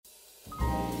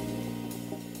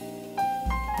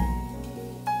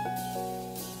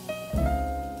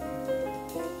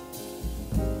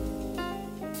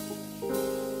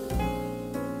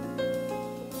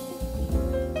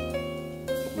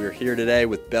here today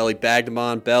with Bhelly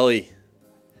Bagnobon. Bhelly,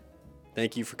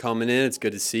 thank you for coming in. It's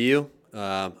good to see you.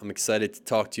 I'm excited to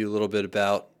talk to you a little bit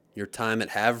about your time at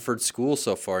Haverford School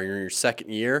so far. You're in your second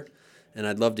year, and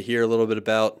I'd love to hear a little bit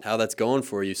about how that's going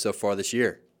for you so far this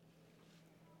year.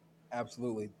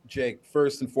 Absolutely. Jake,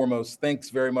 first and foremost, thanks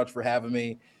very much for having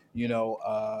me.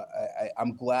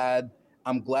 I'm glad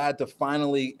to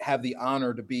finally have the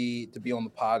honor to be on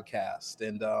the podcast.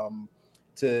 And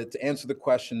to answer the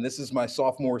question, this is my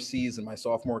sophomore season, my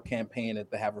sophomore campaign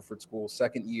at the Haverford School,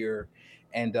 second year.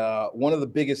 And one of the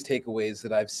biggest takeaways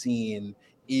that I've seen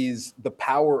is the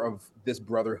power of this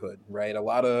brotherhood, right? A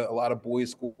lot of boys'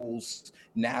 schools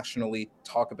nationally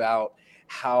talk about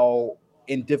how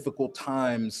in difficult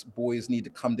times, boys need to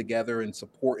come together and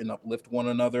support and uplift one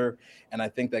another. And I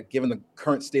think that given the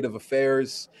current state of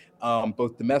affairs,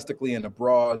 both domestically and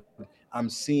abroad, I'm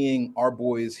seeing our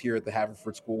boys here at the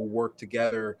Haverford School work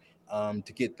together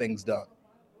to get things done.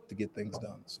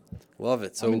 So, love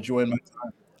it. So I'm enjoying my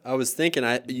time. I was thinking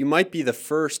you might be the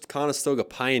first Conestoga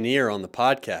pioneer on the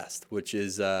podcast, which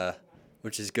is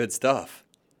good stuff.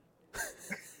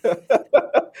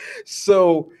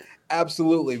 So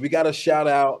absolutely. We got to shout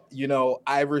out,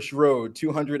 Irish Road,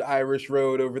 200 Irish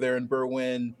Road over there in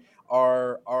Berwyn,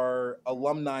 our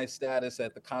alumni status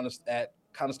at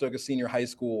Conestoga Senior High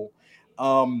School.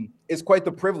 It's quite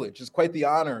the privilege. It's quite the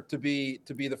honor to be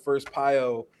the first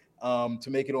Pio to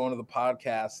make it onto the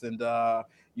podcast. And I'll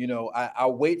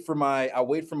wait for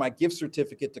my gift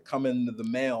certificate to come into the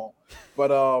mail. But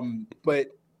as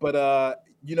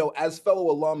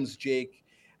fellow alums, Jake,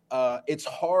 it's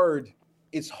hard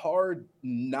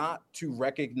not to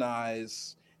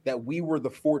recognize that we were the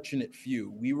fortunate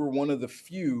few. We were one of the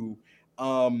few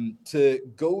to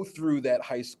go through that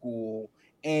high school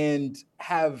and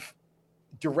have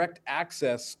direct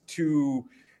access to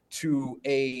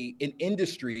an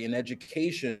industry, an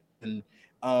education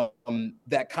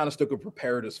that Conestoga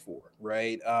prepared us for,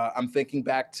 right? I'm thinking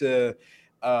back to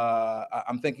the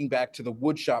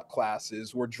woodshop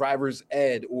classes or driver's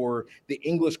ed or the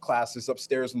English classes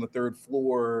upstairs on the third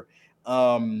floor,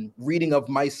 reading of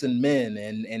Mice and Men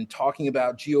and talking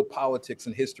about geopolitics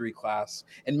and history class.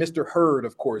 And Mr. Hurd,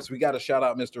 of course, we got to shout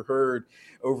out Mr. Hurd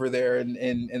over there in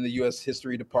the U.S.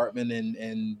 History Department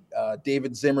and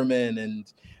David Zimmerman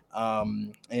and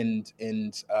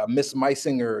Miss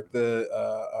Meisinger,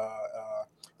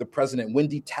 the president,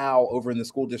 Wendy Tao, over in the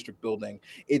school district building.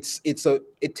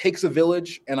 It takes a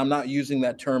village, and I'm not using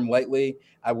that term lightly.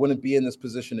 I wouldn't be in this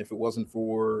position if it wasn't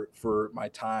for my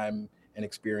time and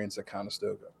experience at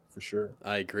Conestoga, for sure.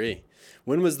 I agree.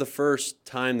 When was the first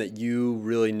time that you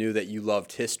really knew that you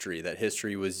loved history, that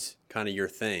history was kind of your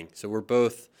thing? So we're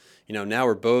both, now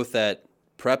we're both at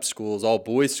prep schools, all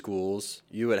boys schools,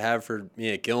 you at Haverford,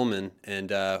 me at Gilman,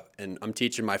 and I'm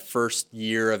teaching my first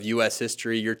year of U.S.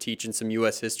 history. You're teaching some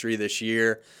U.S. history this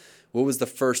year. What was the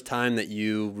first time that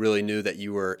you really knew that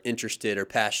you were interested or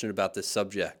passionate about this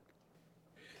subject?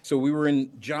 So we were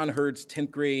in John Hurd's 10th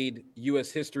grade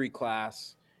U.S. history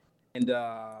class, and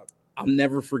I'll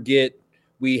never forget,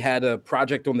 we had a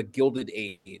project on the Gilded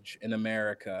Age in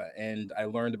America, and I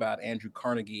learned about Andrew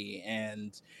Carnegie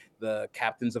and the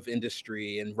captains of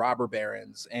industry and robber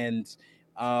barons. And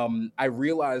I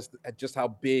realized just how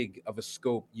big of a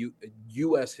scope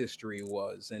U.S. history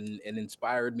was, and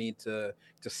inspired me to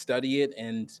study it.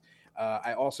 And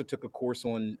I also took a course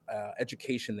on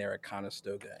education there at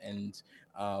Conestoga, and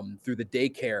through the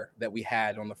daycare that we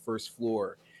had on the first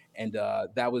floor. And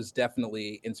that was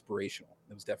definitely inspirational.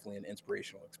 It was definitely an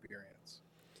inspirational experience.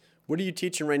 What are you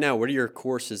teaching right now? What are your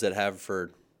courses at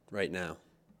Haverford right now?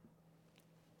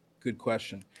 Good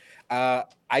question. I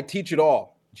teach it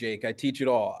all, Jake. I teach it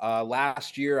all.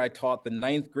 Last year, I taught the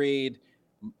 9th grade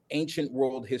ancient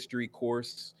world history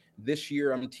course. This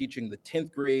year, I'm teaching the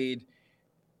 10th grade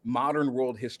modern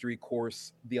world history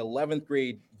course, the 11th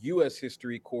grade U.S.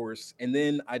 history course, and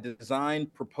then I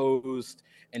designed, proposed,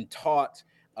 and taught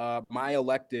my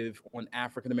elective on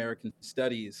African American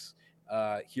studies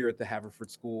here at the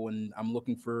Haverford School. And I'm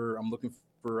looking for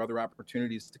other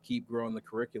opportunities to keep growing the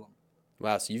curriculum.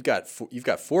 Wow, so you've got 4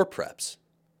 preps.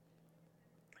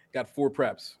 Got 4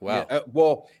 preps. Wow. Yeah.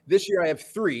 Well, this year I have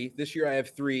 3.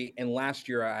 And last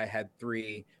year I had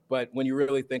 3. But when you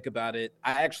really think about it,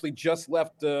 I actually just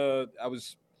left. I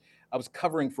was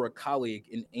covering for a colleague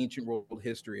in ancient world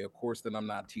history, a course that I'm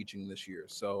not teaching this year.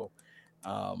 So,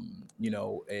 I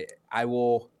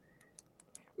will,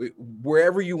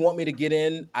 wherever you want me to get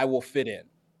in, I will fit in.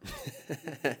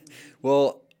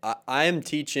 Well, I am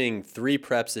teaching 3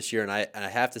 preps this year, and I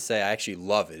have to say I actually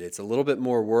love it. It's a little bit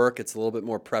more work. It's a little bit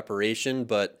more preparation,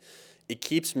 but it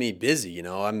keeps me busy. You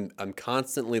know, I'm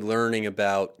constantly learning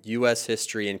about U.S.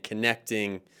 history and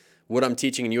connecting what I'm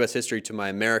teaching in U.S. history to my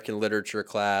American literature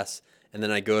class, and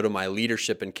then I go to my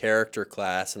leadership and character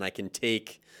class, and I can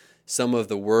take some of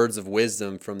the words of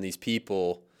wisdom from these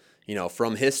people, you know,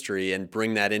 from history, and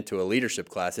bring that into a leadership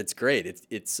class. It's great.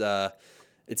 It's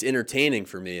entertaining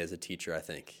for me as a teacher, I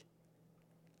think.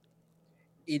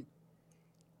 It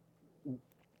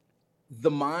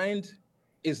the mind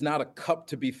is not a cup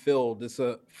to be filled. It's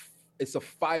a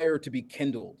fire to be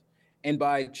kindled. And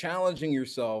by challenging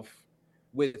yourself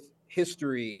with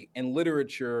history and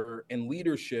literature and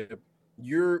leadership,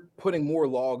 you're putting more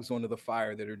logs onto the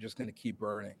fire that are just going to keep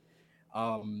burning.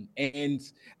 And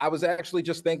I was actually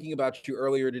just thinking about you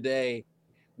earlier today.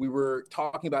 We were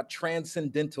talking about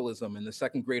transcendentalism in the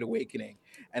Second Great Awakening.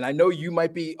 And I know you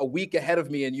might be a week ahead of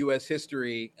me in US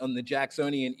history on the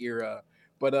Jacksonian era,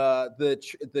 but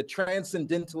the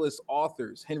transcendentalist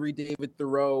authors, Henry David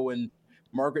Thoreau and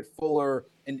Margaret Fuller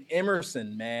and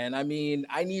Emerson, man. I mean,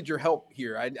 I need your help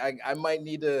here. I might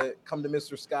need to come to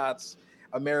Mr. Scott's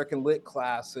American Lit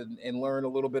class and learn a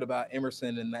little bit about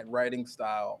Emerson and that writing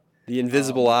style. The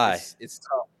invisible eye. It's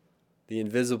tough. The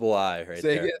invisible eye right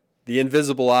Say there. again. The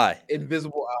invisible eye.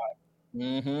 Invisible eye.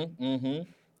 Mm-hmm.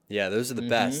 Mm-hmm. Yeah, those are the Mm-hmm.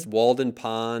 best. Walden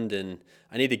Pond, and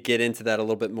I need to get into that a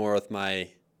little bit more with my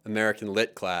American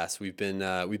Lit class. We've been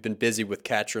busy with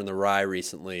Catcher in the Rye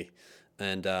recently,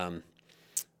 and um,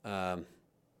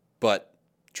 but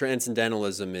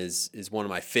transcendentalism is one of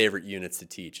my favorite units to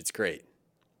teach. It's great.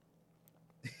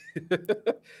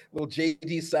 Little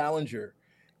J.D. Salinger,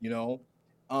 you know,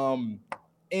 um,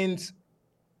 and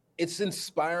it's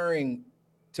inspiring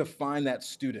to find that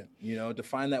student, you know, to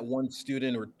find that one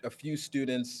student or a few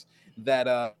students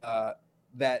that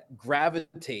that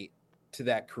gravitate to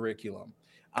that curriculum.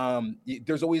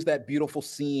 There's always that beautiful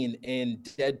scene in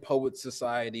Dead Poets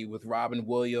Society with Robin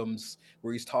Williams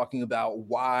where he's talking about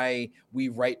why we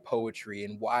write poetry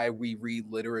and why we read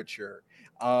literature,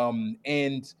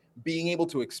 and being able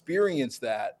to experience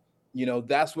that, you know,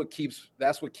 that's what keeps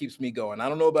me going. I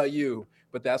don't know about you,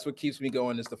 but that's what keeps me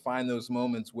going, is to find those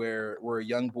moments where a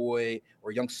young boy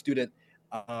or a young student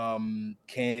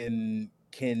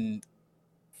can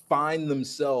find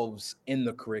themselves in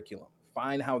the curriculum,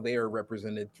 find how they are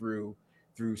represented through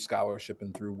scholarship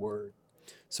and through word.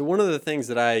 So one of the things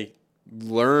that I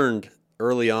learned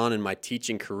early on in my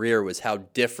teaching career was how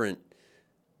different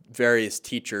various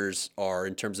teachers are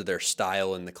in terms of their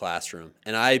style in the classroom.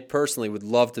 And I personally would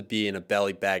love to be in a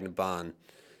Bhelly Bagnobon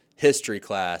history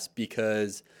class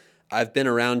because I've been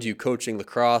around you coaching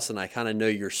lacrosse, and I kind of know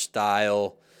your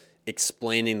style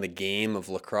explaining the game of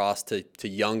lacrosse to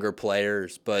younger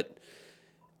players. But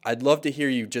I'd love to hear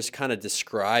you just kind of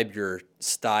describe your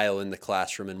style in the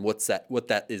classroom and what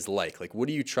that is like. Like, what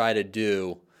do you try to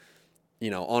do, you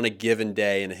know, on a given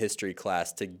day in a history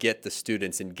class to get the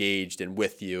students engaged and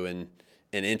with you and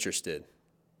interested?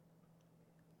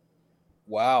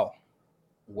 Wow.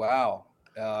 Wow.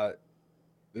 $1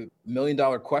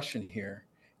 million question here,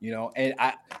 you know, and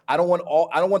I don't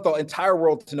want the entire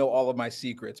world to know all of my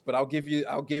secrets, but I'll give you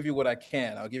what I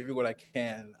can. I'll give you what I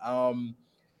can.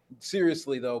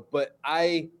 Seriously though, but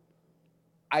I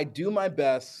do my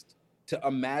best to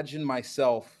imagine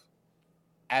myself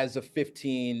as a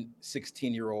 15,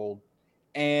 16-year-old.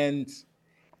 And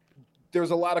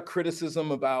there's a lot of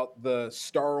criticism about the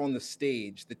star on the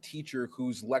stage, the teacher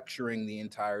who's lecturing the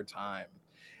entire time,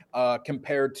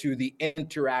 compared to the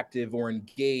interactive or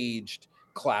engaged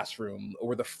classroom,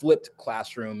 or the flipped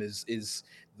classroom is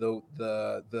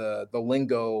the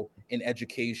lingo in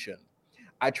education.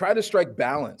 I try to strike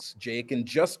balance, Jake, and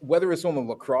just whether it's on the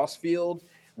lacrosse field,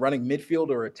 running midfield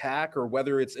or attack, or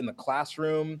whether it's in the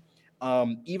classroom,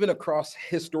 even across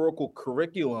historical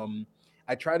curriculum,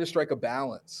 I try to strike a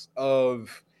balance of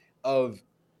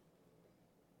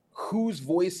whose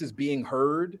voice is being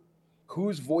heard,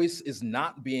 whose voice is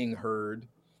not being heard,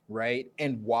 right?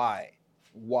 And why?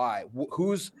 Why?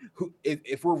 Who's who?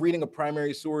 If we're reading a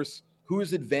primary source,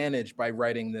 who's advantaged by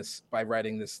writing this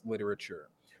literature?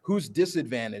 Who's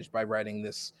disadvantaged by writing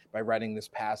this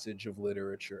passage of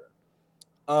literature?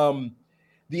 Um,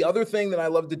 the other thing that I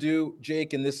love to do,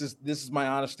 Jake, and this is my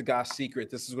honest to God secret.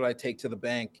 This is what I take to the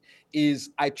bank. Is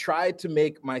I try to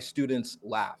make my students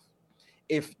laugh.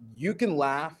 If you can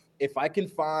laugh, if I can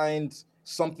find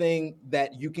something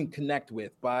that you can connect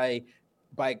with by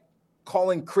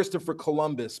calling Christopher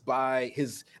Columbus by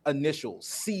his initials,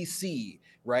 CC,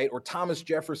 right? Or Thomas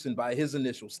Jefferson by his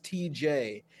initials,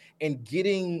 TJ, and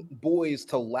getting boys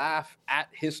to laugh at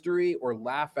history or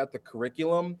laugh at the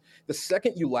curriculum, the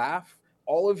second you laugh,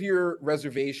 all of your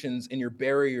reservations and your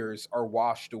barriers are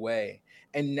washed away.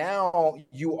 and now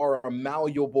you are a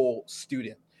malleable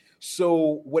student.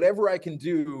 So whatever I can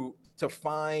do to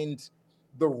find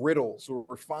the riddles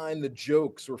or find the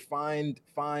jokes or find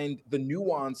the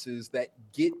nuances that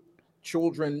get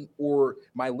children or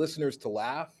my listeners to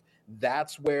laugh,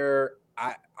 that's where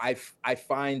I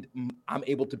find I'm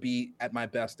able to be at my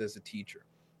best as a teacher.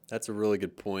 That's a really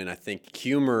good point. I think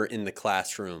humor in the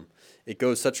classroom, it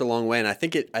goes such a long way, and I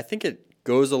think it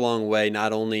goes a long way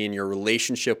not only in your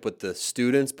relationship with the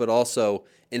students, but also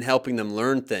in helping them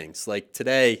learn things. Like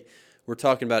today, we're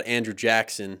talking about Andrew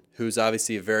Jackson, who's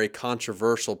obviously a very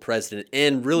controversial president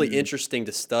and really interesting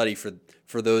to study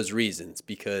for those reasons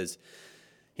because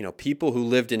people who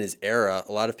lived in his era,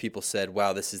 a lot of people said,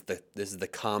 "Wow, this is the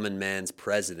common man's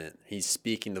president. He's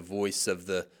speaking the voice of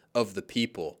the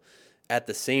people." At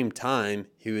the same time,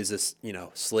 he was a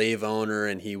slave owner,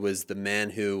 and he was the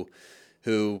man who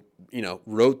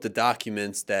wrote the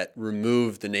documents that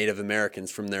removed the Native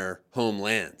Americans from their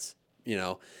homelands.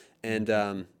 And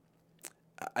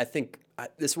I think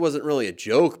this wasn't really a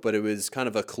joke, but it was kind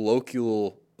of a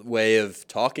colloquial way of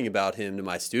talking about him to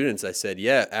my students. I said,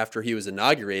 yeah, after he was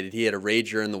inaugurated, he had a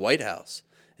rager in the White House,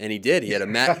 and he did. He had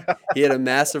he had a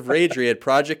massive rager. He had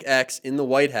Project X in the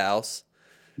White House.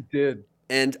 He did.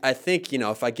 And I think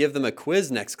if I give them a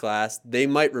quiz next class, they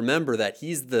might remember that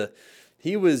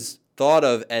he was thought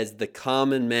of as the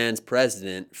common man's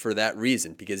president for that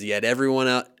reason, because he had everyone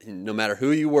out, no matter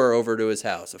who you were, over to his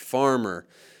house. A farmer,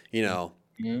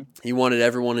 he wanted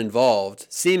everyone involved,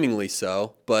 seemingly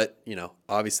so, but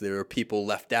obviously there were people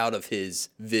left out of his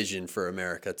vision for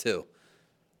America too.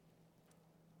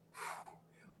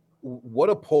 What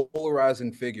a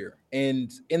polarizing figure. And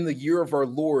in the year of our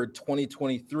Lord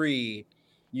 2023,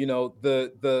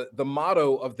 the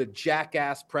motto of the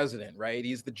jackass president, right?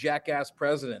 He's the jackass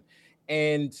president.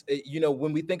 And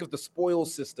when we think of the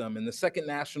spoils system and the Second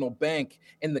National Bank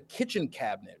and the kitchen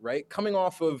cabinet, right, coming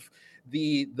off of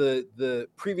the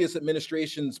previous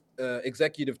administration's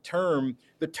executive term,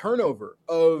 the turnover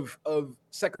of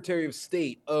Secretary of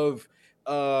State, of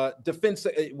defense,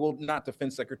 well, not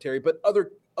defense secretary, but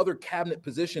other cabinet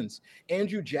positions.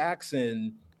 Andrew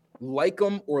Jackson, like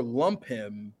him or lump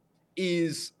him,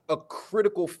 is a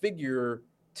critical figure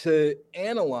to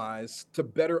analyze to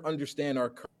better understand our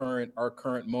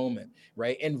current moment,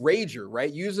 right? And rager,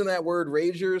 right? Using that word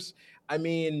ragers, I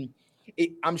mean,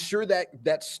 I'm sure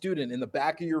that student in the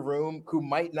back of your room who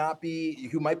might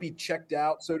be checked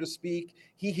out, so to speak,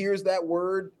 he hears that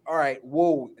word. All right,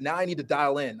 whoa! Now I need to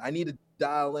dial in. And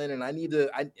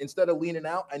instead of leaning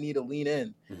out, I need to lean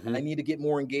in, and I need to get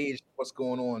more engaged with what's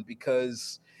going on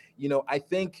because, I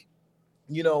think.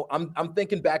 I'm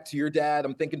thinking back to your dad.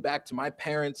 I'm thinking back to my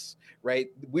parents, right?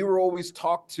 We were always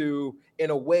talked to in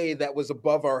a way that was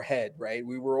above our head, right?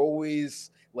 We always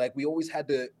had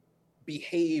to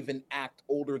behave and act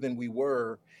older than we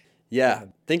were. Yeah,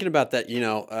 thinking about that,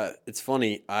 it's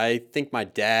funny. I think my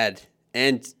dad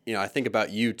and I think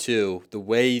about you too. The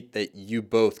way that you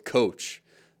both coach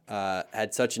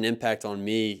had such an impact on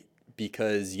me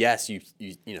because yes,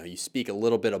 you speak a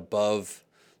little bit above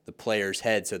the player's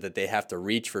head so that they have to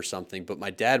reach for something. But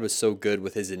my dad was so good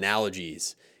with his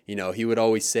analogies. He would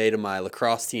always say to my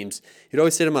lacrosse teams,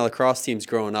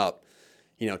 growing up,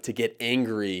 to get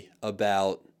angry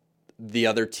about the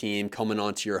other team coming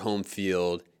onto your home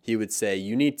field, he would say,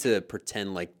 you need to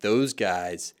pretend like those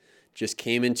guys just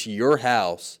came into your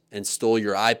house and stole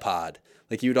your iPod.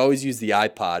 Like, he would always use the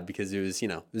iPod because it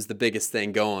was the biggest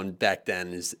thing going back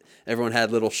then. Is everyone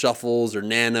had little shuffles or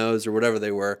nanos or whatever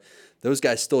they were. Those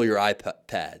guys stole your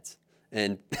iPads,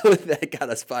 and that got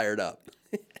us fired up.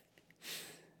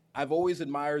 I've always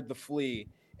admired the Flea,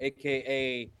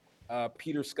 aka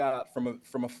Peter Scott,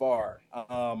 from afar,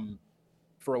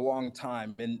 for a long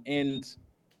time, and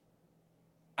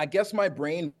I guess my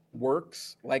brain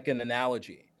works like an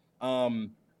analogy.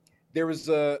 There was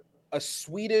a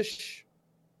Swedish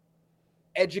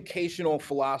educational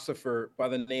philosopher by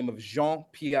the name of Jean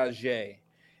Piaget.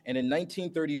 And in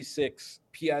 1936,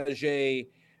 Piaget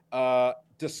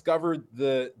discovered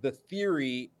the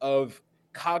theory of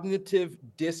cognitive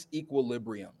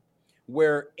disequilibrium,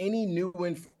 where any new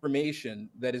information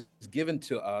that is given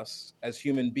to us as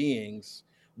human beings,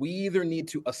 we either need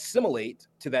to assimilate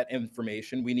to that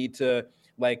information, we need to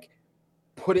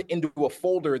put it into a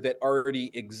folder that already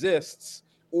exists,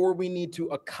 or we need to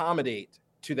accommodate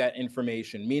to that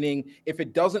information, meaning if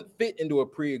it doesn't fit into a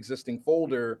pre-existing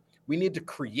folder, we need to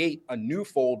create a new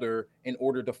folder in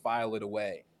order to file it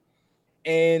away.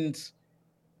 And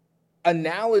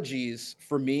analogies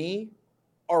for me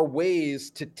are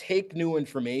ways to take new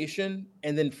information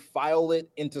and then file it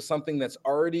into something that's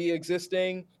already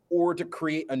existing or to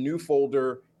create a new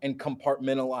folder and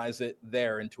compartmentalize it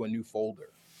there into a new folder.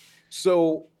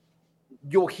 So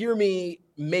you'll hear me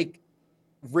make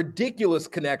ridiculous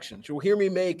connections. You'll hear me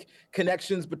make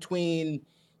connections between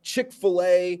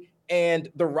Chick-fil-A and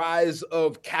the rise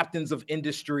of captains of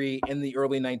industry in the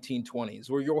early 1920s,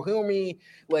 where you'll hear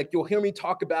me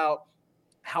talk about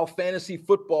how fantasy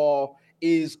football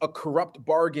is a corrupt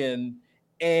bargain,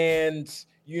 and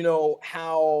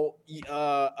how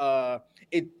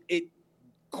it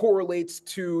correlates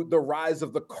to the rise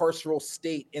of the carceral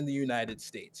state in the United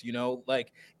States.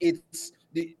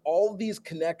 All these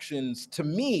connections, to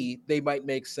me, they might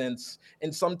make sense,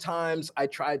 and sometimes I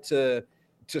try to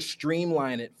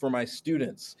streamline it for my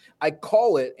students. I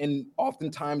call it, and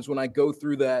oftentimes when I go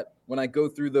through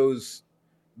those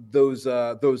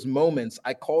moments,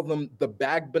 I call them the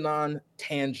Bagbonon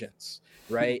tangents.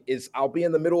 Right? Is I'll be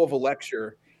in the middle of a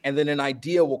lecture, and then an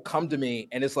idea will come to me,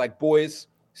 and it's like, boys,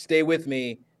 stay with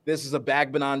me. This is a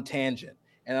Bagbonon tangent,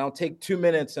 and I'll take 2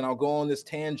 minutes, and I'll go on this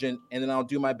tangent, and then I'll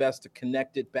do my best to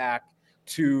connect it back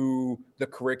to the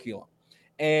curriculum.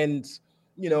 And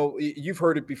you've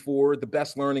heard it before. The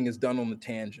best learning is done on the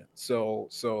tangent. So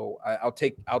I'll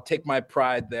take my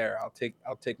pride there.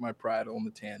 I'll take my pride on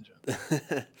the tangent.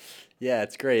 Yeah,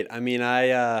 it's great. I mean,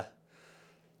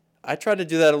 I try to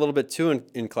do that a little bit too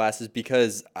in classes,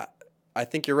 because I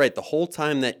think you're right. The whole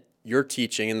time that you're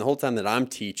teaching and the whole time that I'm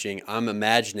teaching, I'm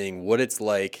imagining what it's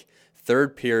like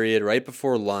third period, right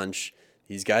before lunch.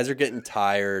 These guys are getting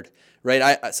tired,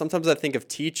 right? Sometimes I think of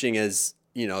teaching as,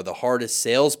 the hardest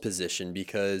sales position,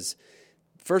 because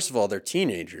first of all, they're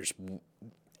teenagers.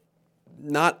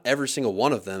 Not every single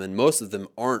one of them, and most of them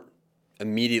aren't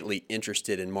immediately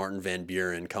interested in Martin Van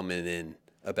Buren coming in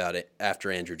about it after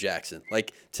Andrew Jackson.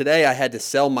 Like today, I had to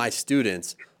sell my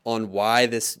students on why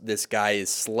this guy is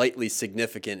slightly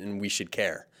significant and we should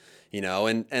care,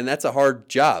 and that's a hard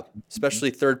job,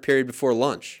 especially third period before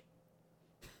lunch.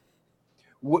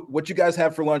 What you guys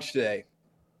have for lunch today?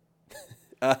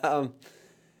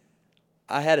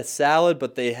 I had a salad,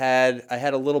 but I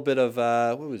had a little bit of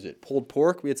what was it? Pulled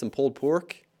pork. We had some pulled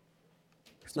pork.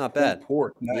 It's not bad. Pulled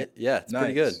pork. Nice. Yeah, it's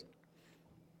pretty good.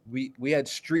 We had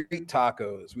street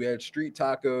tacos.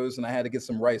 And I had to get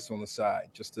some rice on the side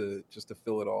just to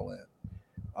fill it all in.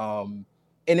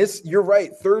 And you're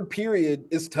right. Third period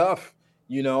is tough.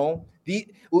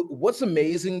 What's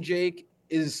amazing, Jake,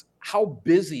 is how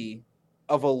busy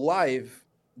of a life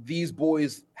these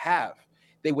boys have.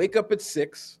 They wake up at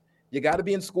 6. You got to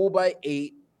be in school by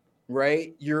 8,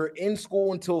 right? You're in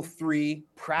school until 3,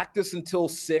 practice until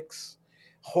 6,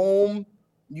 home,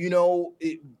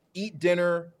 eat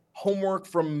dinner, homework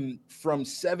from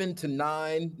 7 to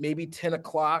 9, maybe 10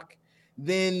 o'clock.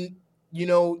 Then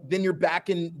you're back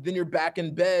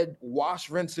in bed, wash,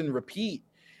 rinse, and repeat.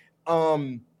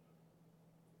 I'm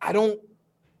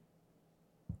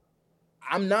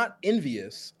not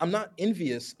envious. I'm not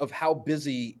envious of how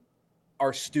busy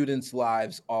our students'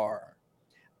 lives are.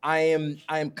 I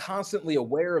am constantly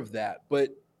aware of that. But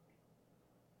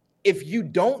if you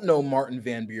don't know Martin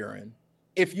Van Buren,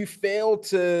 if you fail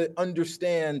to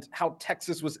understand how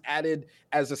Texas was added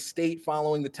as a state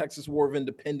following the Texas War of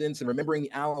Independence and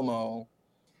remembering Alamo,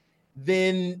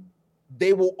 then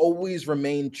they will always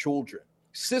remain children.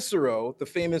 Cicero, the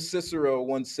famous Cicero,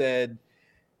 once said,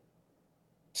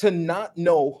 to not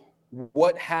know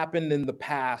what happened in the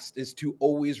past is to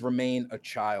always remain a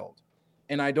child.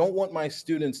 And I don't want my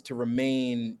students to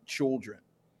remain children.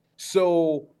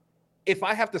 So if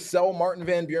I have to sell Martin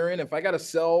Van Buren, if I got to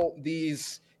sell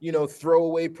these,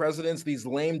 throwaway presidents, these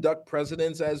lame duck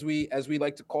presidents, as we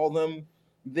like to call them,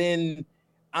 then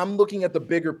I'm looking at the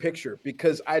bigger picture,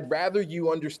 because I'd rather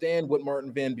you understand what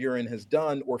Martin Van Buren has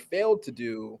done or failed to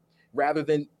do, rather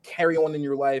than carry on in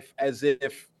your life as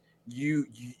if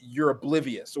you're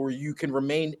oblivious or you can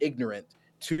remain ignorant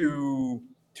to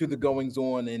the goings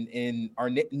on in our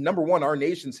number one, our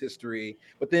nation's history,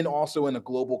 but then also in a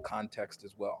global context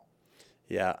as well.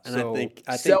 Yeah, and so I think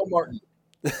sell Martin.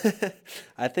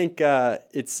 I think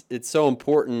it's so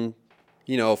important,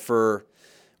 for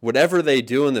whatever they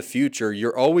do in the future,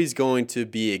 you're always going to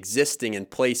be existing in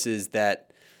places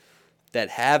that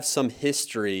have some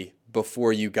history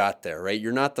before you got there, right?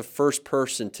 You're not the first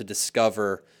person to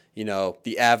discover,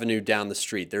 the avenue down the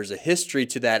street. There's a history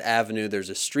to that avenue. There's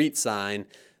a street sign.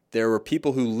 There were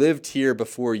people who lived here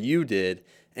before you did.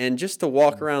 And just to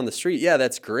walk around the street, yeah,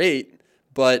 that's great.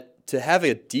 But to have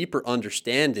a deeper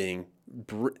understanding,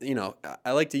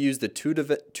 I like to use the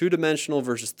two-dimensional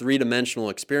versus three-dimensional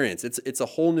experience. It's a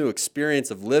whole new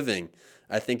experience of living.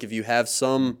 I think if you have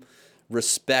some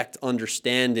respect,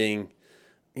 understanding,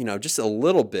 just a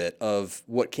little bit of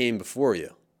what came before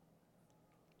you.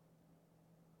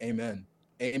 Amen.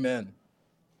 Amen.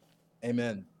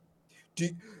 Amen. Do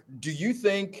do you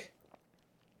think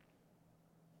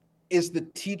is the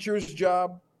teacher's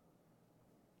job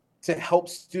to help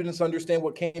students understand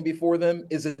what came before them?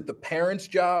 Is it the parents'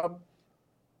 job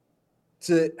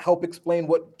to help explain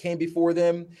what came before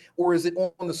them? Or is it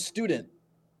on the student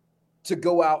to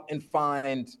go out and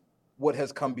find what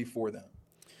has come before them?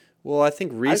 Well, I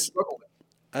struggle with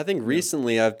I think it.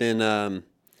 recently I've been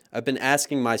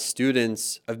asking my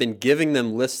students, I've been giving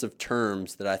them lists of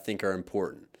terms that I think are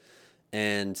important.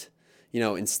 And,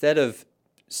 instead of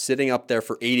sitting up there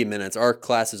for 80 minutes, our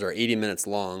classes are 80 minutes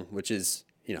long, which is,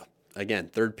 again,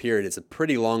 third period is a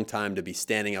pretty long time to be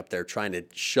standing up there trying to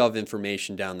shove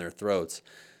information down their throats.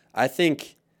 I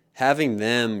think having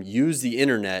them use the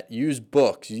internet, use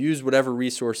books, use whatever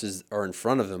resources are in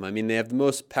front of them. I mean, they have the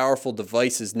most powerful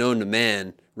devices known to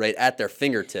man right at their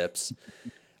fingertips.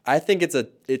 I think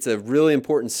it's a really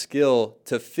important skill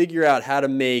to figure out how to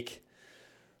make,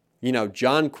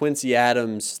 John Quincy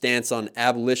Adams' stance on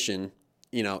abolition,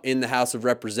 in the House of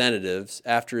Representatives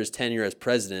after his tenure as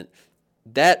president.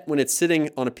 That, when it's sitting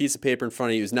on a piece of paper in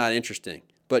front of you, is not interesting.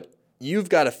 But you've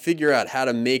got to figure out how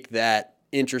to make that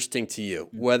interesting to you,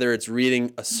 whether it's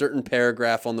reading a certain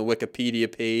paragraph on the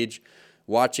Wikipedia page,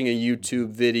 watching a YouTube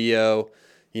video,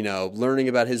 learning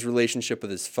about his relationship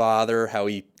with his father,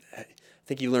 I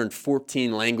think he learned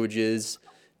 14 languages,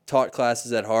 taught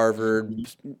classes at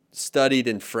Harvard, studied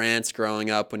in France growing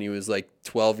up when he was like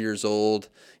 12 years old.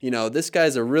 This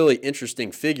guy's a really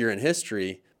interesting figure in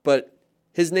history, but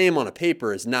his name on a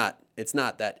paper it's not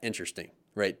that interesting,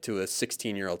 right, to a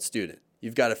 16-year-old student.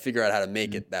 You've got to figure out how to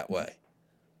make it that way.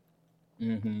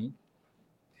 Mm-hmm.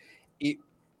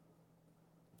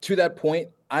 To that point,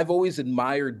 I've always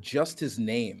admired just his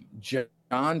name,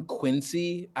 John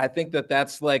Quincy. I think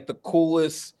that's like the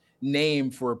coolest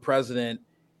name for a president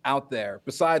out there,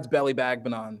 besides Bhelly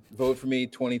Bagnobon. Vote for me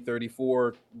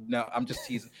 2034. No, I'm just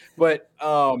teasing. But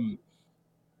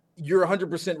you're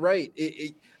 100% right.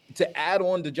 To add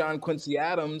on to John Quincy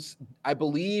Adams, I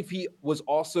believe he was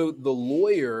also the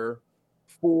lawyer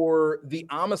for the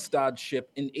Amistad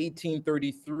ship in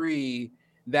 1833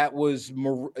 that was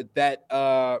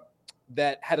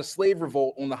that had a slave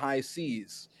revolt on the high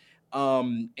seas.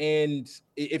 And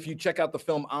if you check out the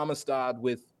film Amistad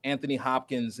with Anthony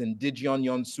Hopkins and Dijon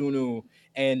Yonsunu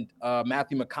and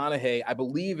Matthew McConaughey, I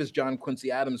believe is John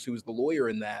Quincy Adams who was the lawyer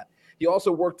in that. He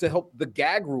also worked to help the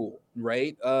gag rule,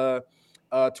 right? To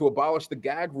abolish the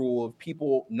gag rule of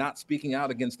people not speaking out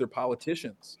against their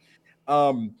politicians.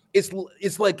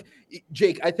 It's like,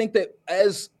 Jake, I think that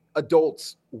as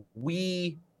adults,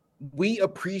 we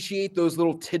appreciate those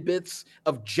little tidbits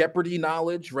of Jeopardy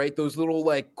knowledge, right? Those little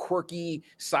like quirky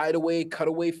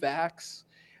cutaway facts.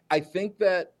 I think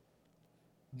that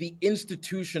the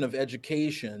institution of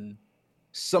education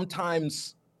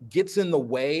sometimes gets in the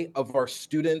way of our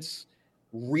students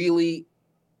really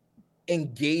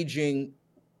engaging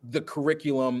the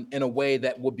curriculum in a way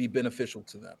that would be beneficial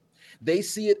to them. They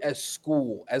see it as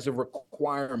school, as a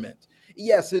requirement.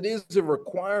 Yes, it is a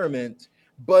requirement,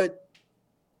 but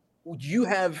you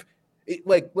have,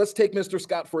 like, let's take Mr.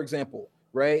 Scott, for example,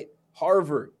 right?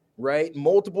 Harvard, right?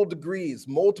 Multiple degrees,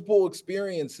 multiple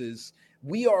experiences.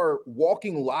 We are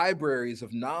walking libraries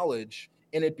of knowledge,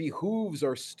 and it behooves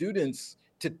our students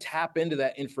to tap into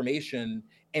that information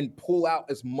and pull out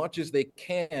as much as they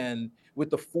can with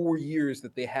the 4 years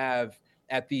that they have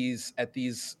at these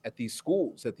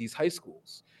schools, at these high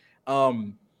schools.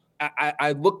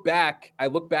 I look back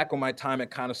on my time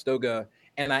at Conestoga,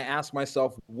 and I ask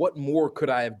myself, what more could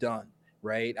I have done?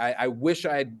 Right? I wish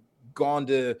I had gone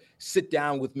to sit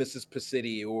down with Mrs.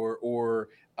 Pacitti or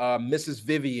Mrs.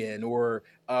 Vivian or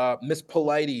Miss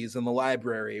Polites in the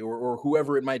library or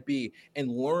whoever it might be,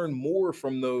 and learn more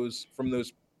from those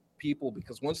people,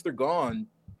 because once they're gone,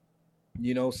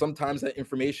 sometimes that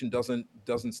information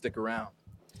doesn't stick around.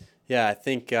 Yeah, I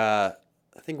think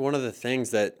one of the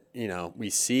things that, we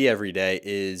see every day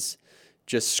is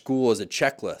just school as a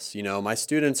checklist. My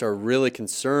students are really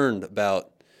concerned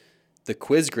about the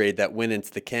quiz grade that went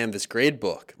into the Canvas grade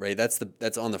book, right?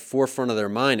 That's on the forefront of their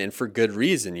mind, and for good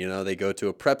reason. They go to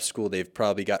a prep school, they've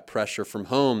probably got pressure from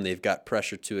home, they've got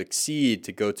pressure to exceed,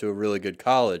 to go to a really good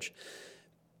college.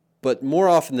 But more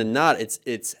often than not,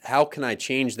 it's how can I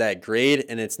change that grade,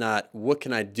 and it's not what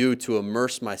can I do to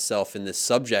immerse myself in this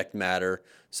subject matter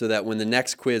so that when the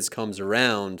next quiz comes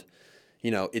around,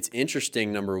 it's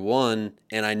interesting, number one,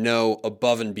 and I know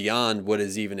above and beyond what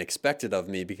is even expected of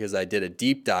me because I did a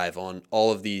deep dive on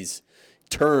all of these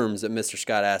terms that Mr.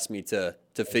 Scott asked me to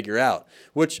figure out,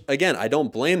 which, again, I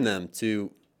don't blame them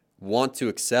to want to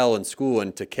excel in school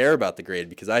and to care about the grade,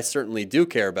 because I certainly do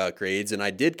care about grades and I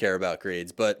did care about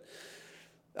grades, but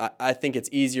I think it's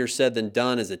easier said than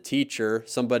done as a teacher,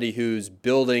 somebody who's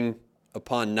building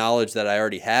upon knowledge that I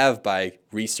already have by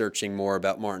researching more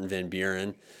about Martin Van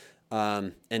Buren,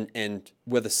 and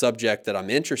with a subject that I'm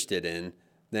interested in,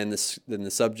 than the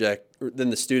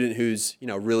student who's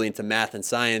really into math and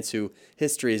science, who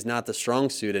history is not the strong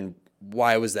suit, and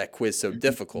why was that quiz so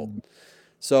difficult?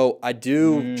 So I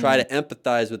do try to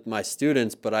empathize with my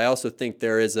students, but I also think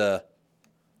there is a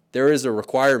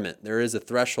requirement, there is a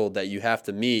threshold that you have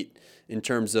to meet in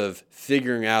terms of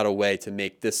figuring out a way to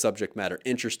make this subject matter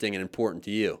interesting and important to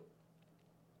you.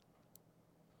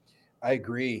 I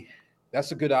agree.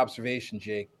 That's a good observation,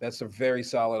 Jake. That's a very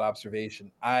solid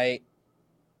observation. I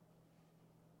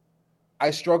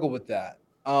struggle with that.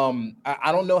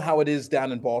 I don't know how it is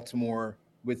down in Baltimore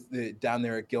with down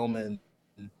there at Gilman.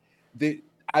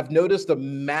 I've noticed a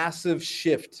massive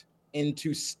shift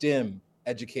into STEM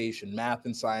education, math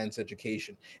and science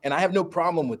education, and I have no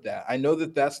problem with that. I know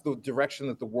that that's the direction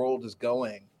that the world is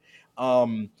going,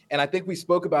 and I think we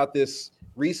spoke about this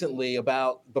recently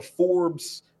about the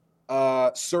Forbes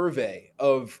survey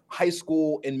of high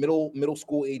school and middle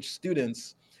school age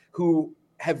students who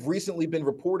have recently been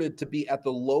reported to be at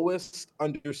the lowest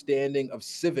understanding of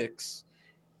civics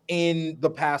in the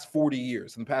past 40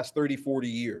 years, in the past 30, 40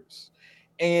 years.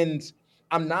 And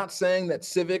I'm not saying that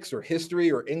civics or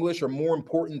history or English are more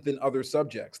important than other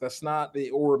subjects. That's not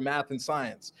or math and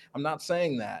science. I'm not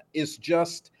saying that. It's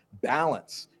just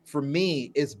balance. For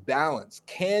me, it's balance.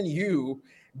 Can you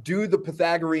do the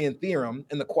Pythagorean theorem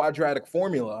and the quadratic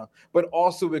formula, but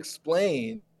also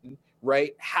explain,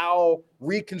 right, how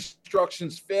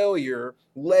Reconstruction's failure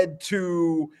led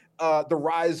to the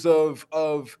rise of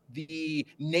the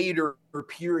nadir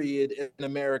period in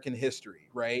American history,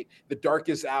 right? The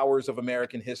darkest hours of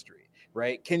American history,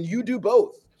 right? Can you do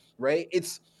both, right?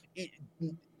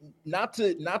 Not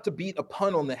to beat a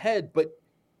pun on the head, but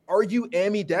are you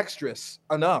ambidextrous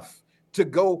enough to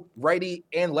go righty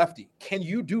and lefty? Can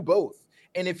you do both?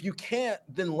 And if you can't,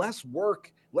 then let's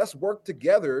work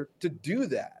together to do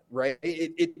that, right?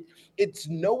 It's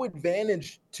no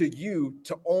advantage to you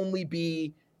to only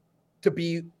be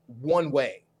one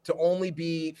way, to only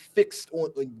be fixed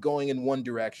on going in one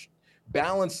direction.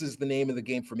 Balance is the name of the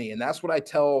game for me, and that's what I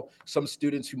tell some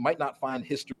students who might not find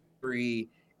history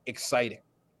exciting.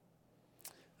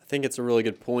 I think it's a really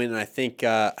good point, and I think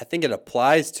it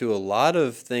applies to a lot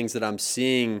of things that I'm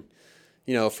seeing,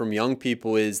 from young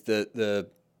people. Is there's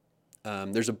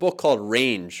a book called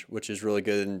Range, which is really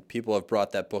good, and people have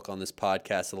brought that book on this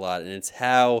podcast a lot, and it's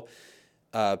how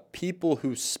people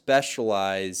who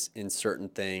specialize in certain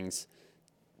things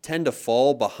tend to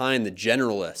fall behind the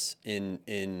generalists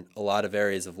in a lot of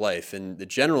areas of life. And the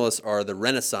generalists are the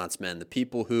Renaissance men, the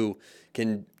people who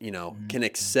can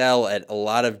excel at a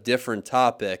lot of different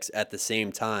topics at the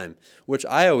same time, which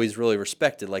I always really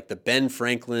respected, like the Ben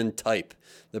Franklin type,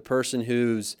 the person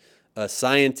who's a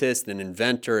scientist, an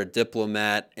inventor, a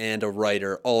diplomat, and a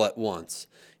writer all at once,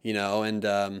 and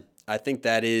I think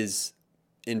that is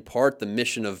in part the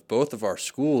mission of both of our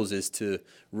schools, is to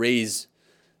raise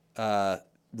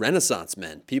Renaissance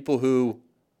men, people who,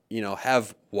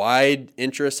 have wide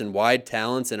interests and wide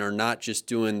talents and are not just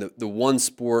doing the one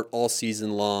sport all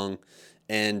season long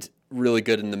and really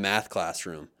good in the math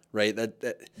classroom, right?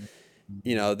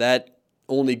 That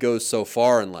only goes so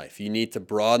far in life. You need to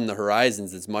broaden the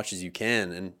horizons as much as you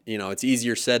can. And, it's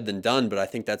easier said than done, but I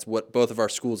think that's what both of our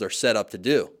schools are set up to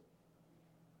do.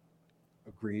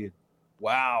 Agreed.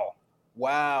 Wow.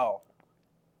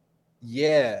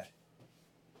 Yeah.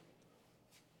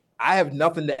 I have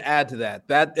nothing to add to that.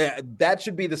 That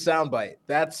should be the soundbite.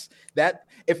 That.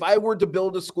 If I were to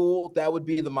build a school, that would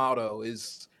be the motto: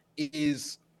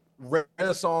 is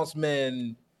Renaissance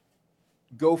men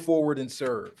go forward and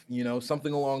serve.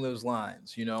 Something along those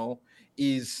lines.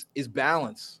 Is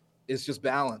balance. It's just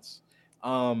balance.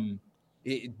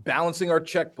 Balancing our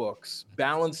checkbooks,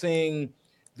 balancing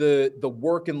the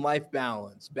work and life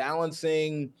balance,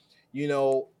 balancing,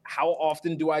 how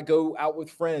often do I go out with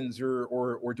friends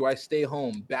or do I stay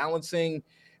home, balancing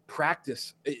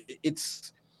practice.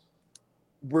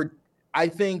 I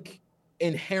think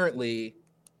inherently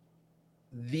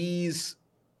these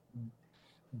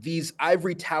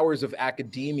ivory towers of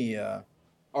academia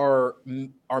are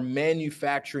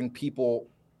manufacturing people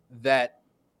that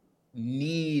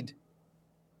need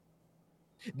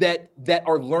that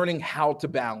are learning how to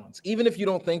balance. Even if you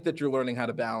don't think that you're learning how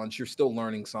to balance, you're still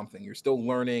learning something. You're still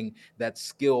learning that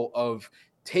skill of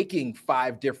taking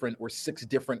 5 different or 6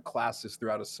 different classes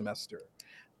throughout a semester.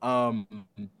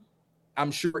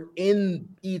 I'm sure in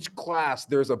each class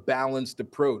there's a balanced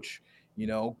approach.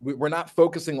 We're not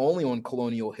focusing only on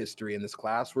colonial history in this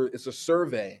class. It's a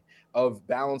survey of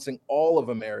balancing all of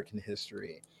American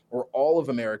history or all of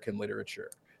American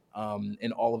literature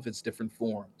in all of its different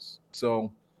forms.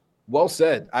 So, well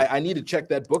said. I need to check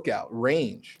that book out.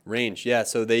 Range, yeah.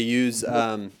 So they use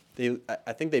I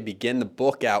think they begin the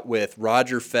book out with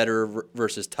Roger Federer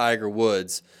versus Tiger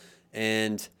Woods,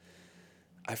 and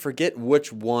I forget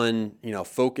which one,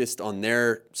 focused on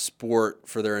their sport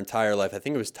for their entire life. I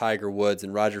think it was Tiger Woods,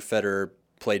 and Roger Federer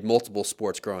played multiple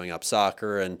sports growing up,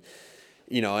 soccer, and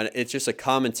it's just a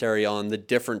commentary on the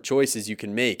different choices you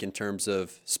can make in terms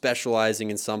of specializing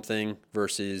in something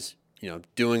versus,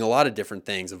 doing a lot of different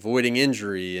things, avoiding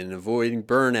injury and avoiding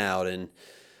burnout. And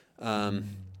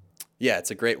yeah,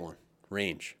 it's a great one.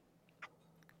 Range.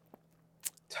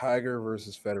 Tiger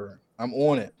versus Federer. I'm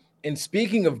on it. And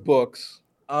speaking of books,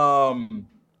 I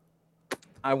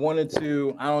don't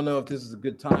know if this is a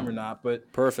good time or not, but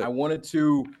Perfect. I wanted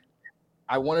to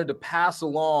pass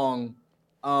along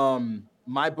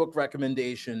my book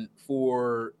recommendation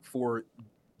for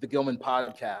the Gilman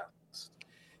podcast.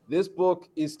 This book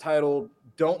is titled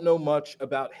Don't Know Much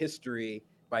About History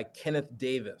by Kenneth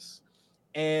Davis.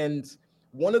 And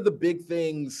one of the big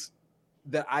things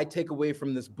that I take away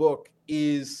from this book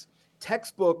is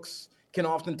textbooks can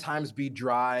oftentimes be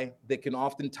dry. They can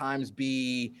oftentimes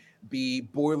be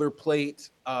boilerplate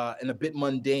and a bit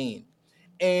mundane.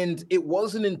 And it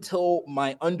wasn't until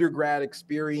my undergrad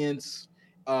experience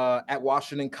at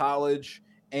Washington College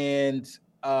and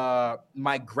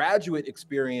my graduate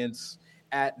experience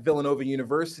at Villanova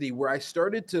University where I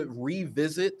started to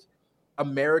revisit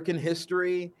American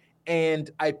history, and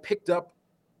I picked up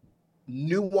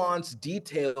nuanced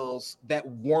details that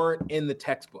weren't in the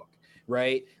textbook,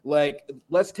 right? Like,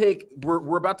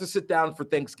 we're about to sit down for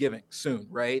Thanksgiving soon,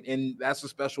 right? And that's a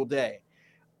special day.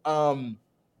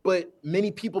 But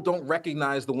many people don't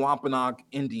recognize the Wampanoag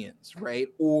Indians, right?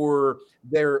 Or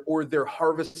their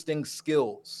harvesting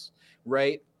skills,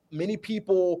 right? Many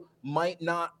people might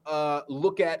not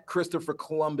look at Christopher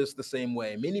Columbus the same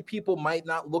way. Many people might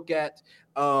not look at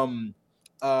the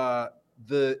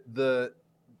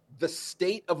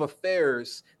state of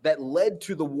affairs that led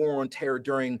to the war on terror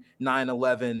during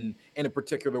 9/11 in a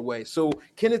particular way. So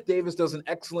Kenneth Davis does an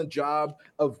excellent job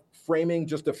of framing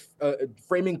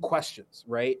framing questions,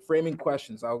 right? Framing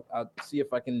questions. I'll see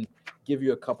if I can give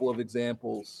you a couple of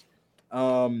examples.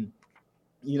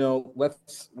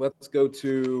 Let's go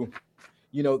to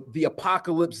the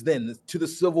apocalypse, then to the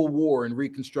Civil War and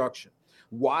Reconstruction.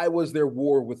 Why was there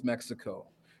war with Mexico?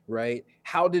 Right?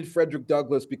 How did Frederick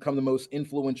Douglass become the most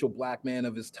influential Black man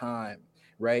of his time?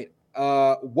 Right?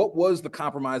 What was the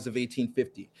Compromise of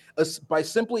 1850? By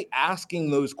simply asking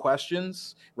those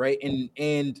questions, right,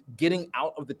 and getting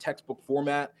out of the textbook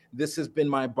format, this has been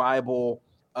my Bible.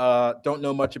 Don't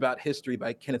Know Much About History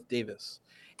by Kenneth Davis.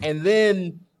 And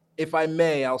then, if I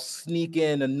may, I'll sneak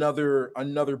in another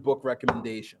book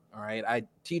recommendation. All right, I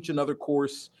teach another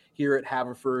course here at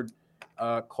Haverford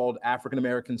called African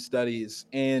American Studies.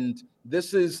 And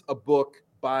this is a book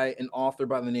by an author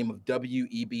by the name of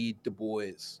W.E.B. Du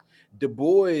Bois. Du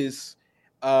Bois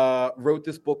wrote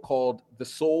this book called The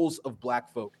Souls of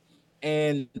Black Folk.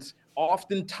 And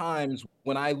oftentimes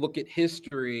when I look at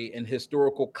history and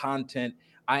historical content,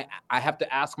 I have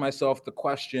to ask myself the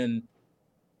question,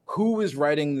 who is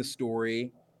writing the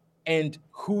story and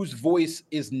whose voice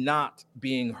is not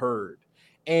being heard?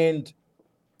 And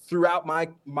throughout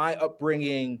my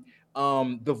upbringing,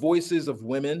 the voices of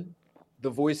women, the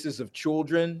voices of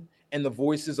children, and the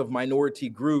voices of minority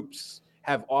groups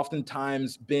have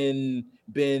oftentimes been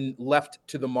left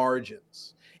to the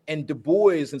margins. And Du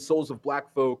Bois and Souls of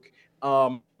Black Folk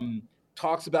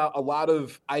talks about a lot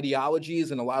of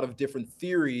ideologies and a lot of different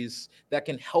theories that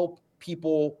can help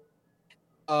people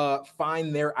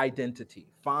find their identity,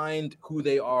 find who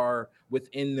they are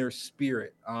within their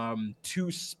spirit. Two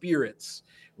spirits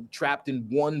trapped in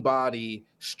one body,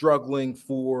 struggling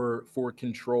for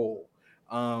control.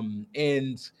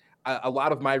 And a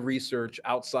lot of my research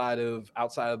outside of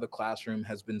the classroom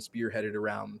has been spearheaded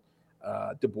around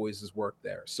Du Bois's work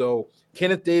there. So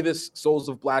Kenneth Davis, Souls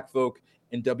of Black Folk,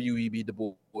 and W.E.B. Du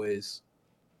Bois.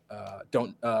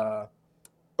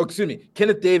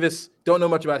 Kenneth Davis, Don't Know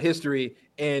Much About History,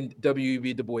 and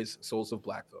W.E.B. Du Bois, Souls of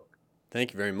Black Folk.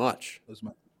 Thank you very much.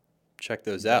 Check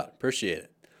those out. Appreciate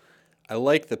it. I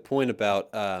like the point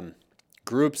about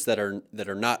groups that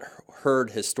are not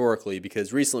heard historically,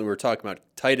 because recently we were talking about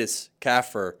Titus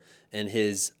Caffer and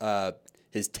his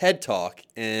TED Talk,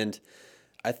 and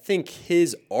I think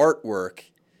his artwork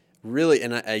really,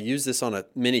 and I use this on a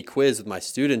mini quiz with my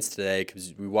students today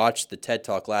because we watched the TED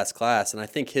Talk last class, and I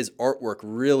think his artwork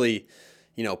really,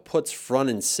 puts front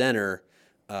and center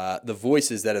the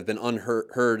voices that have been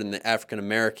unheard in the African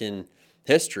American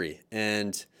history.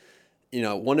 And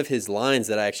one of his lines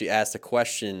that I actually asked a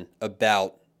question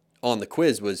about on the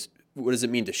quiz was, what does it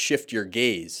mean to shift your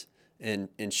gaze? And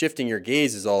shifting your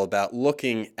gaze is all about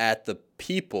looking at the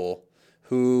people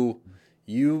who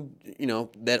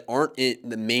that aren't in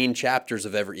the main chapters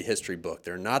of every history book.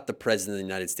 They're not the president of the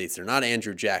United States. They're not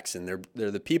Andrew Jackson.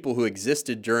 They're the people who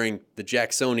existed during the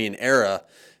Jacksonian era,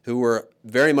 who were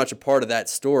very much a part of that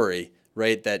story,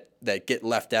 right? That get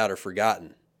left out or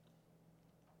forgotten.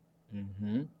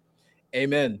 Mm-hmm.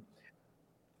 Amen.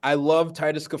 I love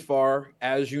Titus Kaphar.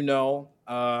 As you know,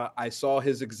 I saw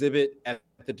his exhibit at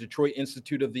the Detroit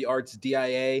Institute of the Arts,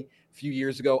 DIA, a few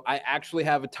years ago. I actually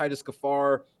have a Titus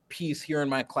Kaphar piece here in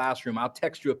my classroom. I'll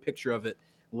text you a picture of it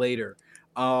later.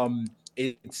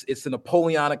 It's a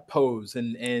Napoleonic pose,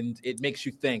 and it makes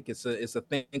you think. It's a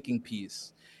thinking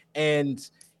piece, and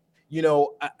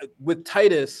with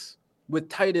Titus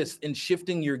and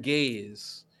shifting your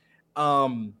gaze,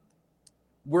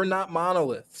 we're not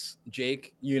monoliths,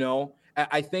 Jake.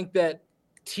 I think that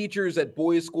teachers at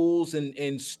boys' schools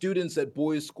and students at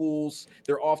boys' schools,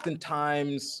 they're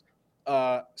oftentimes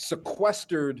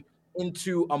sequestered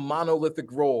into a monolithic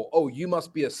role. Oh, you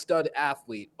must be a stud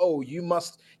athlete. Oh,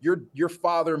 your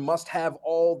father must have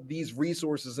all these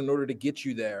resources in order to get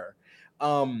you there.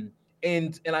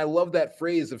 And I love that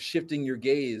phrase of shifting your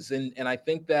gaze. And I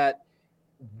think that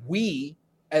we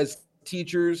as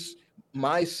teachers,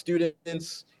 my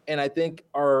students, and I think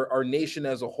our nation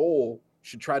as a whole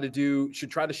should try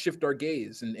to shift our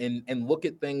gaze and look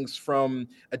at things from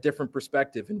a different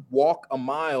perspective and walk a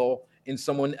mile in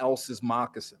someone else's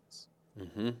moccasins.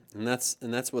 Mm-hmm.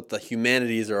 And that's what the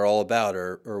humanities are all about,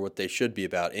 or what they should be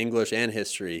about. English and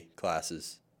history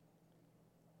classes.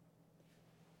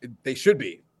 They should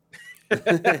be.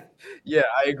 Yeah,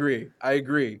 I agree.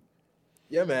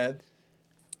 Yeah, man.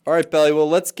 All right, Bhelly. Well,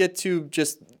 let's get to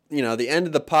just, the end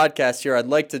of the podcast here. I'd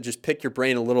like to just pick your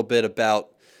brain a little bit about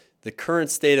the current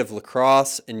state of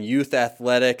lacrosse and youth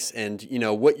athletics, and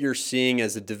what you're seeing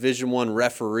as a Division I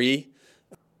referee.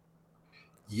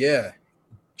 Yeah,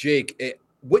 Jake.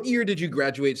 What year did you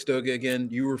graduate, Stoga? Again,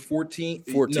 you were 14.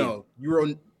 14. No,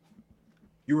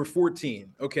 you were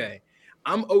 14. Okay,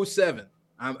 I'm 07.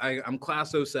 I'm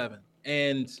class 07,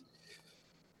 and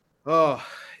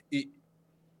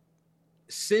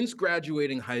since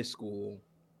graduating high school,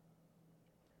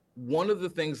 one of the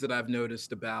things that I've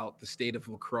noticed about the state of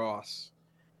lacrosse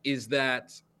is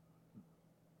that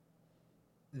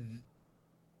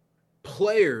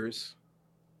players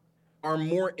are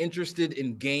more interested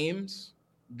in games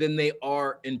than they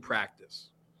are in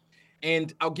practice.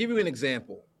 And I'll give you an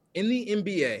example. In the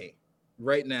NBA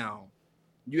right now,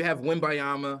 you have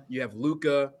Wembayama, you have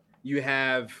Luka, you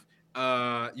have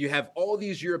all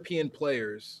these European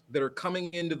players that are coming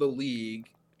into the league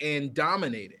and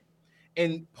dominating.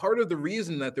 And part of the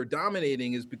reason that they're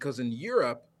dominating is because in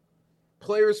Europe,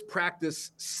 players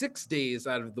practice 6 days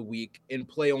out of the week and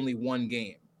play only one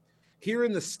game. Here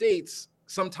in the States,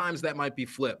 sometimes that might be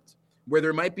flipped, where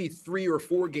there might be 3 or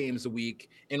 4 games a week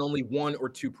and only 1 or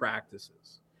 2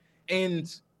 practices.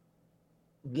 And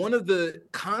one of the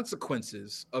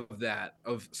consequences of that,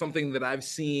 of something that I've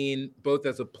seen both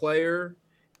as a player,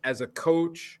 as a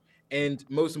coach, and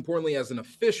most importantly, as an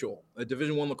official, a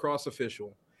Division I lacrosse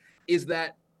official, is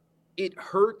that it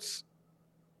hurts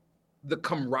the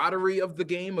camaraderie of the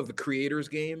game, of the creator's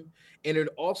game, and it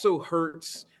also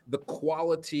hurts the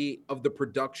quality of the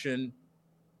production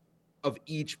of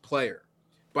each player.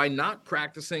 By not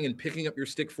practicing and picking up your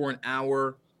stick for an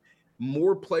hour,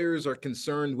 more players are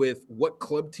concerned with what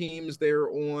club teams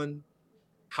they're on,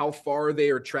 how far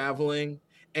they are traveling,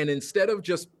 and instead of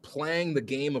just playing the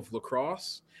game of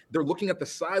lacrosse, they're looking at the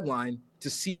sideline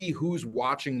to see who's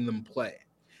watching them play.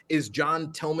 Is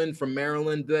John Tillman from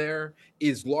Maryland there?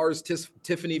 Is Lars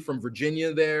Tiffany from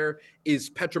Virginia there? Is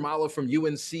Petramala from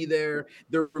UNC there?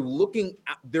 They're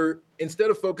instead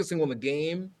of focusing on the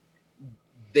game,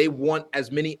 they want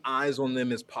as many eyes on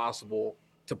them as possible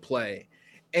to play.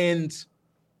 And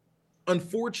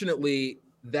unfortunately,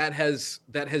 that has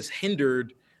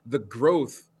hindered the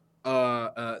growth,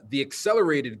 the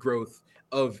accelerated growth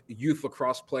of youth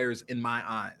lacrosse players in my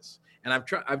eyes. And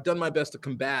I've done my best to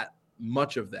combat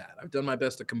much of that.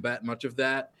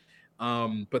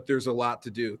 But there's a lot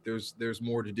to do. There's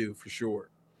more to do for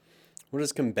sure. What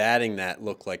does combating that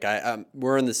look like?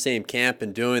 We're in the same camp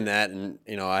and doing that, and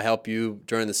I help you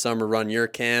during the summer run your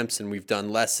camps, and we've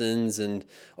done lessons and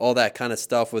all that kind of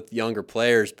stuff with younger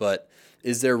players. But do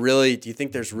you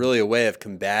think there's really a way of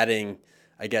combating,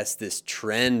 I guess, this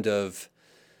trend of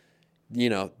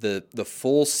the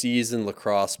full season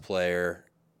lacrosse player,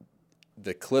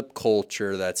 the clip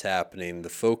culture that's happening, the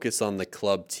focus on the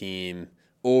club team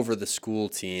over the school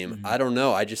team? I don't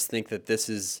know. I just think that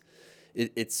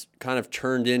it's kind of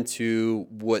turned into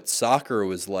what soccer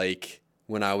was like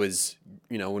when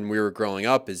when we were growing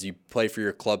up, is you play for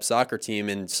your club soccer team,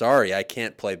 and sorry, I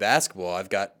can't play basketball. I've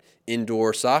got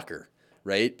indoor soccer,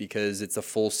 right? Because it's a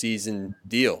full season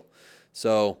deal.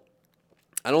 So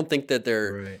I don't think that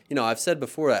Right. I've said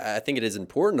before, I think it is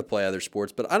important to play other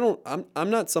sports, but I'm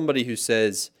not somebody who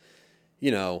says,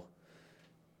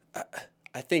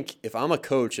 I think if I'm a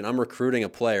coach and I'm recruiting a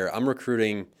player, I'm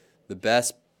recruiting the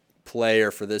best player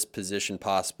for this position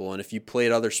possible. And if you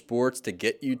played other sports to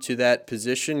get you to that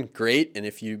position, great. And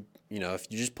if you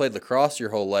just played lacrosse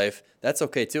your whole life, that's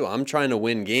okay too. I'm trying to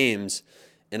win games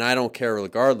and I don't care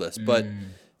regardless. But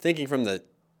thinking from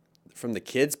the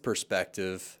kids'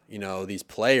 perspective, these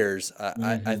players,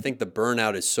 I think the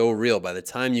burnout is so real. By the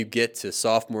time you get to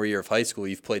sophomore year of high school,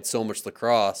 you've played so much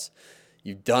lacrosse,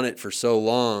 you've done it for so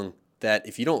long, that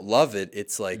if you don't love it,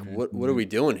 it's like, what are we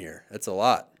doing here? That's a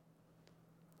lot.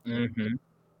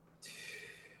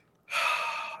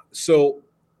 So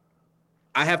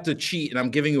I have to cheat, and I'm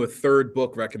giving you a third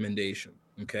book recommendation.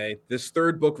 Okay. This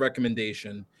third book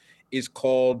recommendation is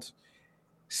called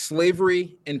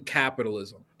Slavery and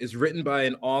Capitalism. It's written by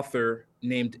an author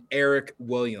named Eric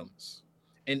Williams.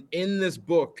 And in this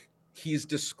book, he's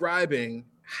describing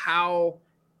how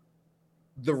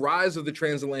the rise of the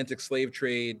transatlantic slave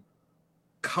trade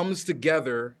comes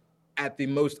together at the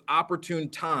most opportune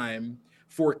time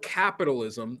for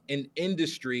capitalism and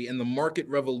industry and the market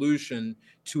revolution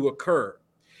to occur.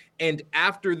 And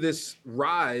after this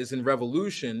rise and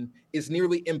revolution, it's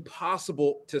nearly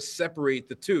impossible to separate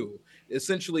the two.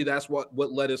 Essentially, that's what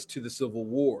led us to the Civil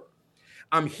War.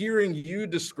 I'm hearing you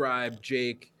describe,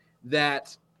 Jake,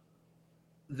 that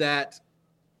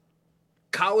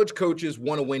college coaches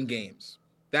want to win games.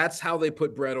 That's how they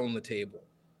put bread on the table.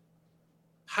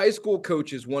 High school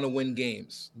coaches want to win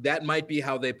games. That might be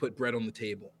how they put bread on the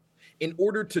table. In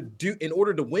order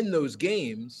to win those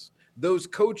games, those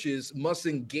coaches must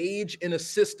engage in a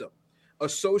system, a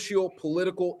social,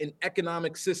 political, and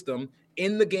economic system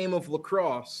in the game of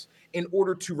lacrosse in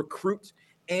order to recruit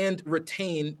and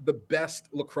retain the best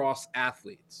lacrosse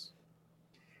athletes.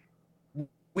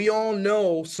 We all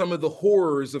know some of the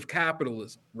horrors of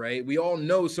capitalism, right? We all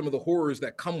know some of the horrors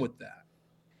that come with that.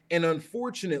 And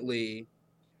unfortunately,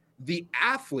 the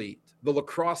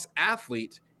lacrosse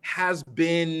athlete, has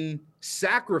been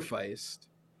sacrificed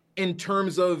in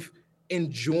terms of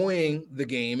enjoying the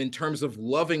game, in terms of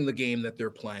loving the game that they're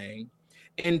playing,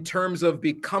 in terms of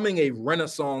becoming a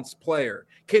renaissance player.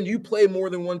 Can you play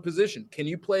more than one position? Can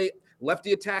you play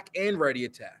lefty attack and righty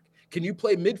attack? Can you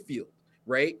play midfield,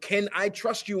 right? Can I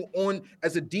trust you on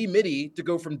as a D midi to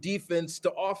go from defense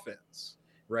to offense,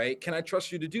 right? Can I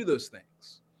trust you to do those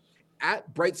things?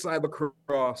 At Brightside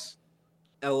Lacrosse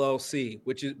LLC,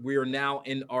 which is, we are now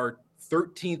in our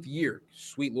 13th year,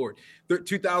 sweet Lord,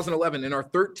 2011, in our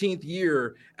 13th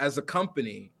year as a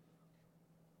company,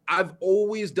 I've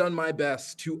always done my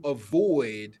best to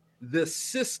avoid the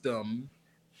system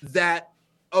that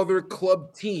other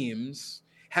club teams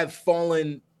have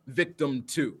fallen victim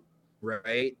to,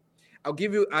 right? I'll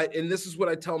give you, and this is what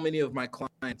I tell many of my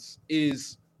clients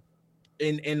is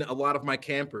in a lot of my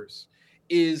campers,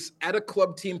 is at a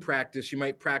club team practice, you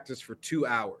might practice for 2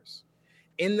 hours.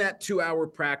 In that 2-hour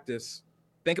practice,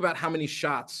 think about how many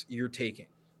shots you're taking.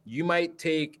 You might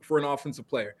take, for an offensive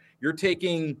player, you're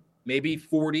taking maybe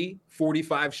 40,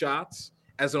 45 shots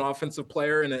as an offensive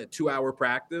player in a 2-hour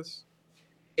practice.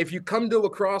 If you come to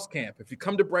lacrosse camp, if you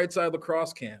come to Brightside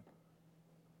Lacrosse Camp,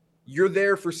 you're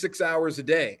there for 6 hours a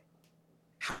day.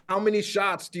 How many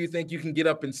shots do you think you can get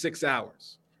up in 6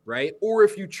 hours? Right? Or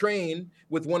if you train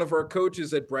with one of our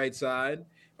coaches at Brightside,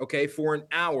 okay, for an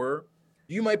hour,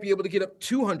 you might be able to get up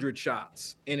 200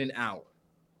 shots in an hour.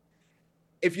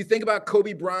 If you think about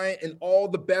Kobe Bryant and all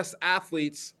the best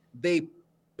athletes, they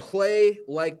play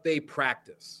like they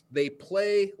practice. They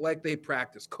play like they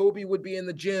practice. Kobe would be in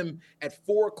the gym at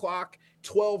 4 o'clock,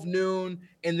 12 noon,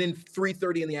 and then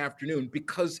 3:30 in the afternoon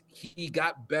because he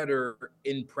got better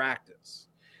in practice.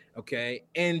 Okay.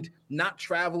 And not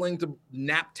traveling to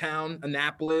Naptown,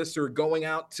 Annapolis, or going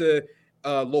out to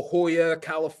La Jolla,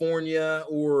 California,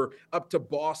 or up to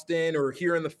Boston, or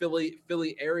here in the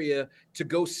Philly area to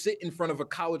go sit in front of a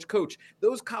college coach.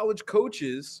 Those college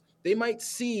coaches, they might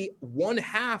see one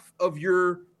half of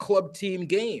your club team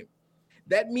game.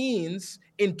 That means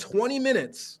in 20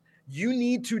 minutes, you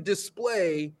need to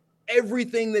display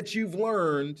everything that you've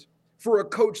learned for a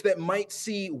coach that might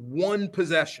see one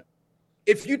possession.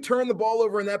 If you turn the ball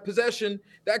over in that possession,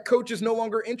 that coach is no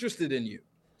longer interested in you.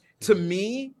 To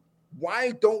me,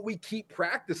 why don't we keep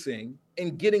practicing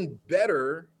and getting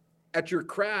better at your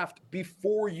craft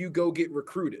before you go get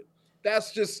recruited?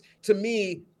 That's just, to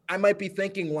me, I might be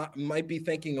thinking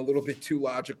a little bit too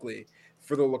logically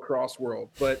for the lacrosse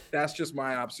world, but that's just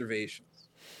my observations.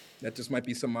 That just might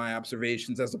be some of my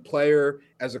observations as a player,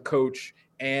 as a coach,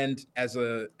 and as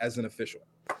an official.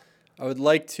 I would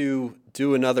like to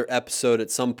do another episode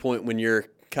at some point when you're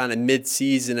kind of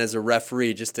mid-season as a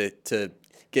referee, just to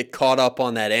get caught up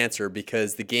on that answer,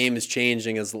 because the game is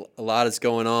changing, as a lot is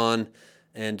going on,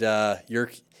 and you're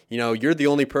the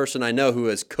only person I know who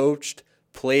has coached,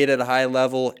 played at a high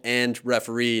level, and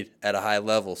refereed at a high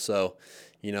level. So,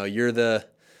 you're the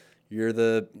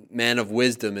man of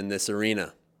wisdom in this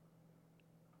arena.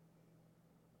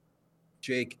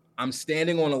 Jake, I'm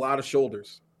standing on a lot of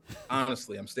shoulders.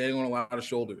 Honestly, I'm standing on a lot of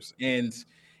shoulders, and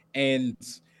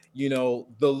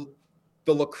the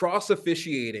lacrosse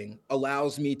officiating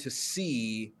allows me to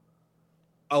see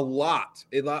a lot.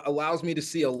 It allows me to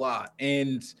see a lot,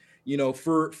 and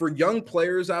for young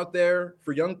players out there,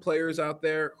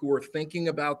 who are thinking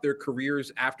about their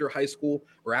careers after high school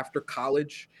or after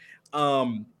college,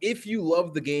 if you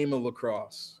love the game of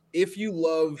lacrosse, if you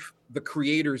love the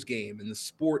creator's game and the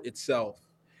sport itself,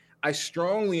 I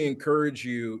strongly encourage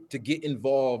you to get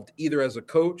involved either as a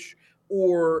coach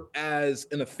or as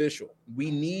an official. We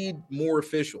need more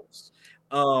officials.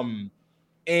 And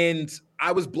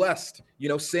I was blessed,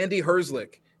 Sandy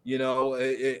Herzlich,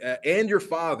 and your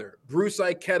father, Bruce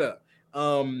Ikeda,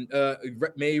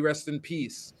 may he rest in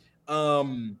peace.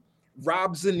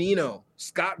 Rob Zanino,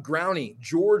 Scott Growney,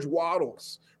 George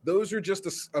Waddles. Those are just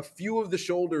a few of the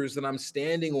shoulders that I'm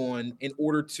standing on in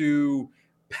order to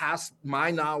pass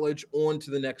my knowledge on to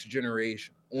the next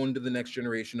generation,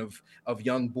 of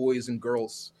young boys and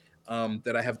girls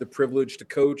that I have the privilege to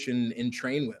coach and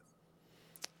train with.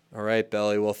 All right,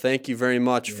 Bhelly. Well, thank you very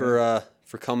much for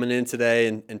coming in today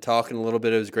and talking a little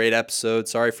bit. It was a great episode.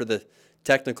 Sorry for the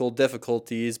technical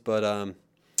difficulties, but I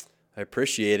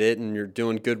appreciate it, and you're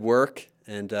doing good work,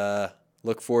 and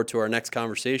look forward to our next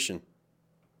conversation.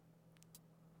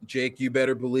 Jake, you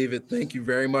better believe it. Thank you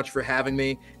very much for having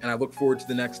me, and I look forward to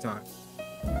the next time.